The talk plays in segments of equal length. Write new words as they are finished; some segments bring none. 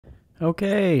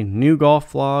Okay, new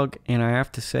golf vlog, and I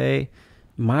have to say,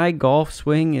 my golf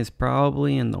swing is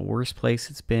probably in the worst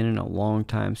place it's been in a long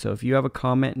time. So if you have a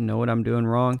comment and know what I'm doing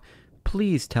wrong,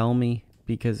 please tell me,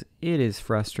 because it is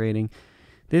frustrating.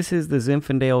 This is the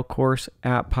Zinfandel course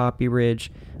at Poppyridge.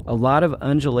 A lot of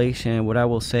undulation. What I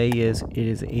will say is it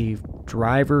is a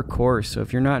driver course. So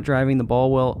if you're not driving the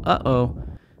ball well,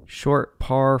 short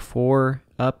par 4,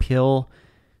 uphill.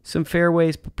 Some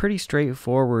fairways, but pretty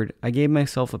straightforward. I gave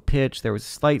myself a pitch. There was a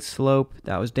slight slope.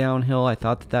 That was downhill. I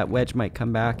thought that wedge might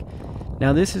come back.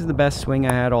 Now, this is the best swing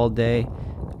I had all day.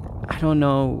 I don't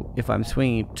know if I'm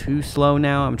swinging too slow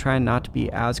now. I'm trying not to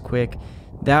be as quick.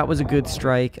 That was a good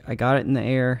strike. I got it in the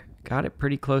air. Got it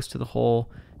pretty close to the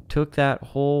hole. Took that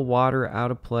whole water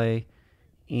out of play,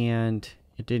 and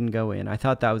it didn't go in. I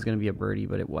thought that was going to be a birdie,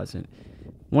 but it wasn't.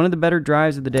 One of the better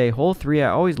drives of the day. Hole 3, I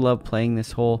always love playing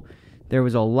this hole. There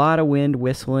was a lot of wind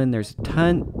whistling. There's a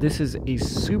ton. This is a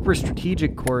super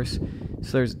strategic course,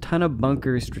 so there's a ton of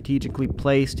bunkers strategically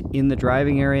placed in the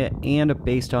driving area and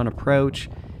based on approach.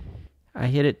 I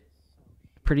hit it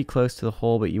pretty close to the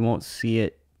hole, but you won't see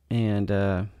it, and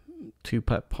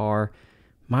 2-putt par.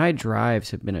 My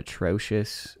drives have been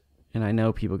atrocious, and I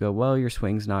know people go, well, your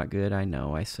swing's not good. I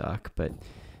know I suck, but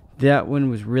that one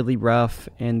was really rough,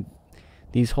 and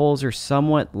these holes are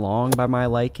somewhat long by my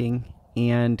liking,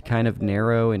 and kind of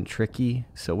narrow and tricky.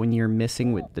 So when you're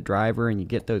missing with the driver and you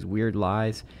get those weird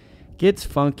lies, gets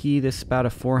funky. This is about a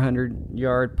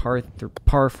 400-yard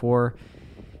par 4.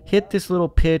 Hit this little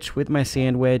pitch with my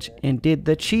sand wedge and did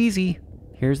the cheesy.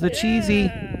 Here's the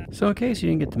cheesy. So in case you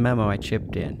didn't get the memo, I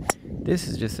chipped in. This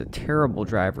is just a terrible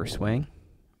driver swing.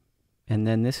 And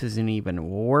then this is an even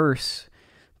worse,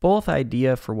 both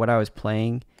idea for what I was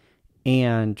playing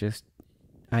and just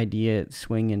idea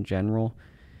swing in general.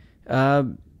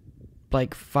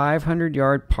 Like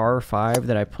 500-yard par 5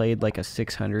 that I played like a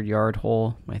 600-yard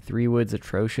hole. My 3-wood's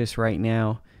atrocious right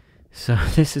now. So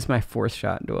this is my 4th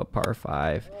shot into a par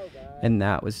 5. And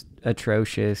that was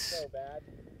atrocious.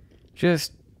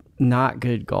 Just not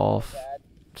good golf.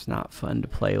 It's not fun to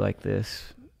play like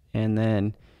this. And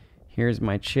then here's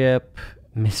my chip.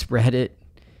 Misread it.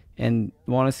 And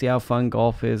want to see how fun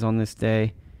golf is on this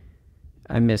day.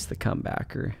 I missed the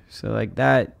comebacker. So like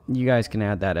that, you guys can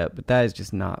add that up, but that is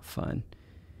just not fun.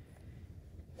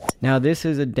 Now this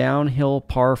is a downhill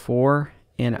par 4,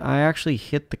 and I actually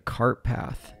hit the cart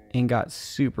path and got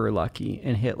super lucky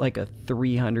and hit like a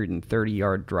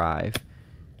 330-yard drive.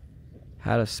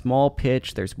 Had a small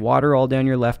pitch. There's water all down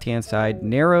your left-hand side,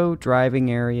 narrow driving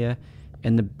area,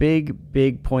 and the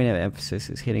big point of emphasis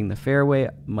is hitting the fairway,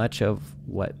 much of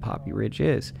what Poppyridge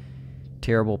is.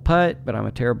 Terrible putt, but I'm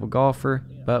a terrible golfer.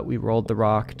 But we rolled the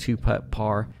rock, 2-putt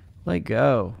par. Let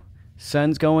go.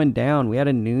 Sun's going down. We had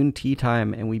a noon tee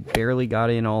time, and we barely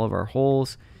got in all of our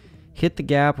holes. Hit the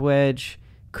gap wedge.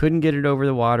 Couldn't get it over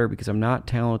the water because I'm not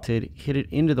talented. Hit it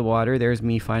into the water. There's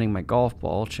me finding my golf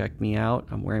ball. Check me out.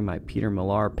 I'm wearing my Peter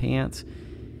Millar pants.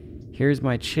 Here's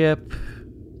my chip.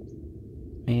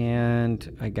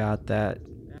 And I got that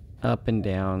up and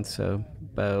down, so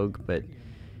bogue, but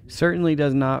certainly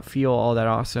does not feel all that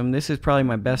awesome. This is probably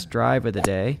my best drive of the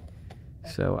day,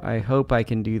 so I hope I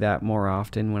can do that more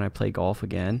often when I play golf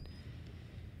again.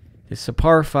 It's a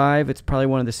par 5. It's probably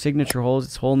one of the signature holes.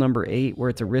 It's hole number 8, where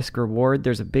it's a risk reward.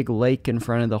 There's a big lake in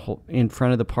front of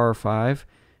the par 5.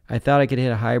 I thought I could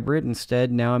hit a hybrid. Instead,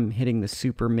 now I'm hitting the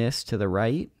super miss to the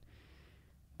right.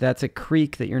 That's a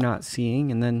creek that you're not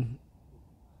seeing, and then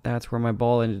that's where my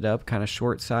ball ended up, kind of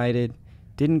short-sided.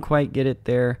 Didn't quite get it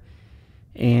there.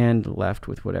 And left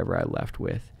with whatever I left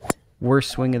with.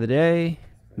 Worst swing of the day.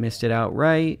 Missed it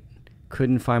outright.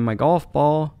 Couldn't find my golf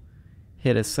ball.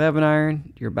 Hit a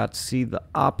 7-iron. You're about to see the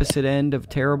opposite end of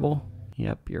terrible.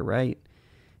 Yep, you're right.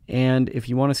 And if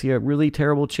you want to see a really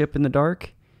terrible chip in the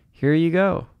dark, here you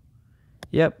go.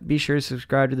 Yep, be sure to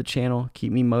subscribe to the channel.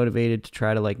 Keep me motivated to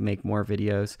try to make more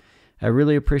videos. I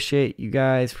really appreciate you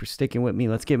guys for sticking with me.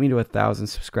 Let's get me to 1,000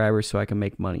 subscribers so I can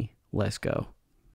make money. Let's go.